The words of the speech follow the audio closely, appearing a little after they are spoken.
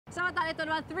Samantala ito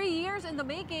naman, 3 years in the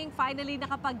making, finally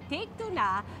nakapag-take two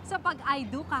na sa pag-I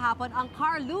do kahapon ang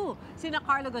Carlo, sina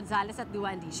Carlo Gonzales at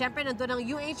Luane Dy. Siyempre nandun ang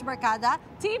UH Barkada,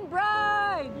 Team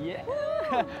Bride! Yeah!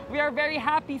 We are very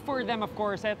happy for them, of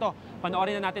course. Ito,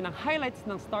 panoorin na natin ang highlights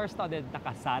ng star-studded na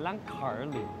kasalang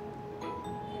Carlo.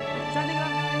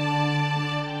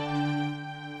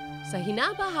 Sa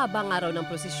hinaba-habang araw ng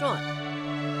prosesyon,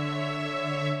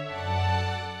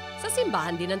 sa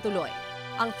simbahan din ang tuloy.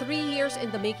 Ang 3 years in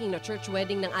the making na church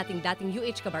wedding ng ating dating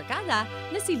UH kabarkada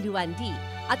na si Luane Dy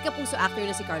at kapuso actor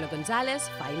na si Carlo Gonzales,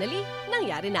 finally,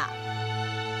 nangyari na.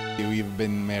 We've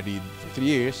been married for 3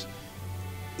 years.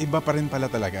 Iba pa rin pala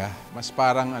talaga. Mas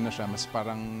parang ano siya, mas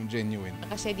parang genuine.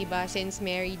 Kasi 'di ba, since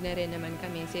married na rin naman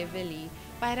kami civilly,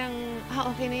 parang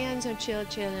okay na yan, so chill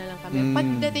na lang kami.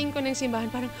 Pagdating ko ng simbahan,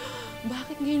 parang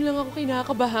bakit ngayon lang ako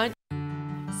kinakabahan?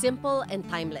 Simple and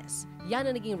timeless. Yan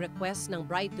ang naging request ng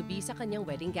bride-to-be sa kanyang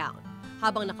wedding gown.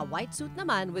 Habang naka-white suit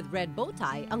naman with red bow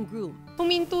tie ang groom.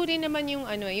 Huminto rin naman yung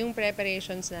yung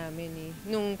preparations namin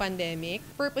nung pandemic.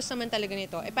 Purpose naman talaga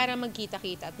nito para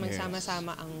magkita-kita at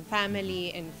magsama-sama ang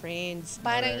family and friends.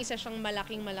 Parang isa siyang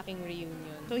malaking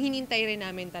reunion. So hinintay rin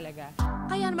namin talaga.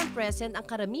 Kaya naman present ang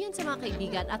karamihan sa mga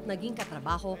kaibigan at naging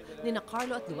katrabaho ni na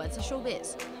Carlo at Luane sa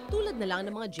showbiz. Tulad na lang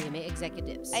ng mga GMA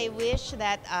executives. I wish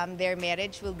that their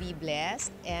marriage will be blessed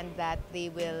and that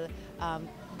they will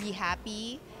be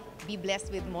happy, be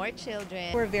blessed with more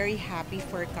children. We're very happy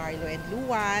for Carlo and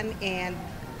Luane, and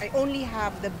I only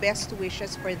have the best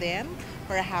wishes for them,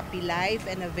 for a happy life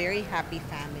and a very happy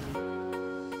family.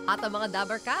 At ang mga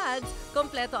Dabarkads,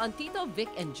 kompleto ang Tito,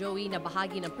 Vic and Joey na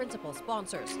bahagi ng principal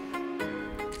sponsors.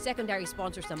 Secondary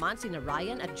sponsors naman sina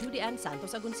Ryan at Judy Ann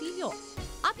Santos Agoncillo.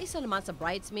 At isa naman sa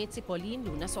bridesmaids si Pauline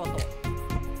Luna Soto.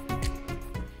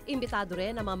 Imbitado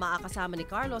rin ang mga makakasama ni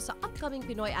Carlo sa upcoming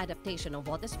Pinoy adaptation ng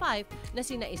Voltes 5 na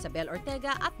sina Isabel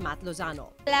Ortega at Matt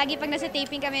Lozano. Lagi pag nasa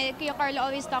taping kami, Kuya Carlo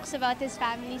always talks about his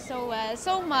family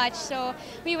so much. So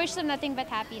we wish them nothing but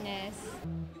happiness.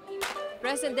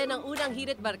 Present din ang Unang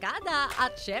Hirit Barkada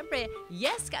at syempre,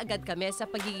 yes kaagad kami sa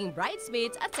pagiging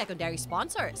bridesmaids at secondary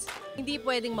sponsors. Hindi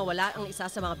pwedeng mawala ang isa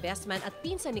sa mga best man at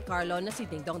pinsan ni Carlo na si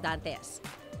Dingdong Dantes.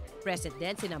 Present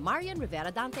din sina Marian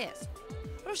Rivera Dantes,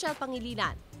 Rochelle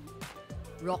Pangilinan,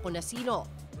 Rocco Nasino,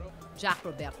 Jack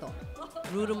Roberto,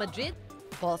 Ruru Madrid,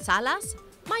 Paul Salas,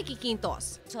 Mikey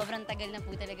Quintos. Sobrang tagal na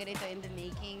po talaga rito in the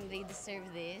making. They deserve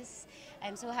this.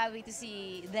 I'm so happy to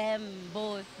see them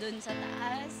both dun sa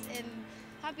taas. And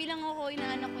happy lang ako,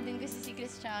 inaanak ko din kasi si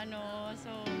Cristiano.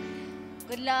 So,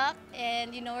 good luck.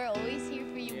 And you know, we're always here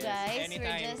for you guys. Anytime,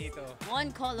 we're just Tito. one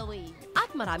call away.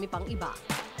 At marami pang iba.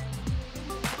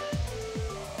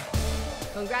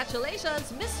 Congratulations,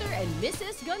 Mr. and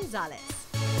Mrs. Gonzales.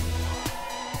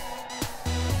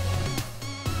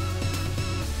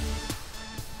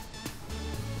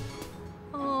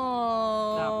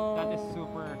 That is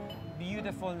super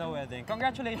beautiful na wedding.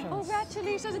 Congratulations!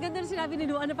 Congratulations! Ganda na sinabi ni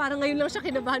Luane na parang ngayon lang siya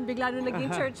kinabahan bigla nung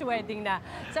naging church wedding na.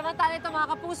 Samantala ito mga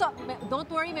kapuso, don't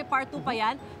worry, may part 2 pa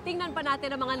yan. Tingnan pa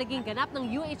natin ang mga naging ganap ng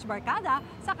UH Barkada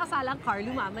sa kasalang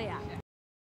Carlo mamaya.